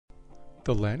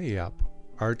The Lagniappe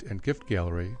Art and Gift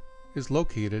Gallery is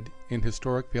located in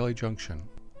historic Valley Junction.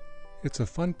 It's a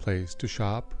fun place to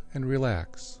shop and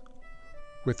relax,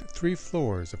 with 3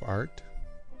 floors of art,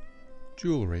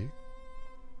 jewelry,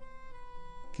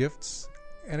 gifts,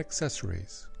 and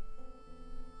accessories.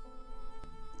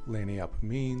 Lagniappe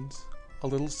means a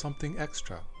little something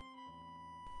extra.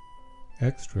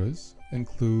 Extras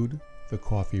include the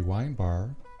coffee wine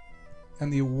bar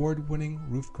and the award-winning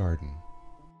roof garden.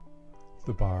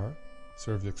 The bar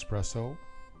serves espresso,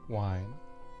 wine,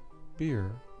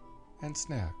 beer, and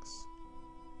snacks.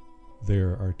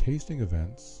 There are tasting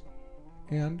events,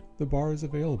 and the bar is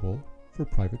available for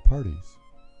private parties.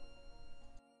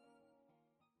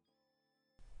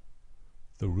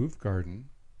 The roof garden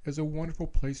is a wonderful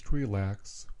place to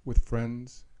relax with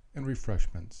friends and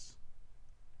refreshments.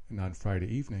 And on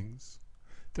Friday evenings,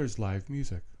 there's live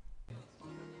music.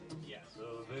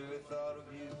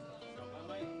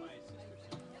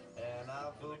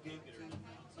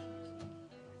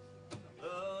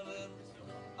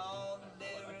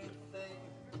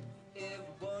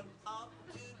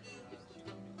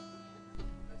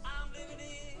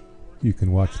 You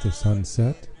can watch the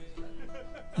sunset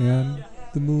and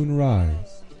the moon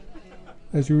rise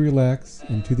as you relax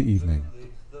into the evening.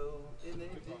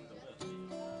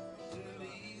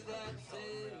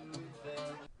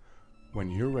 When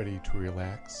you're ready to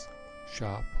relax,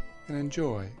 shop, and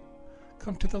enjoy,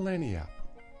 come to the Lagniappe.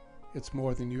 It's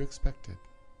more than you expected.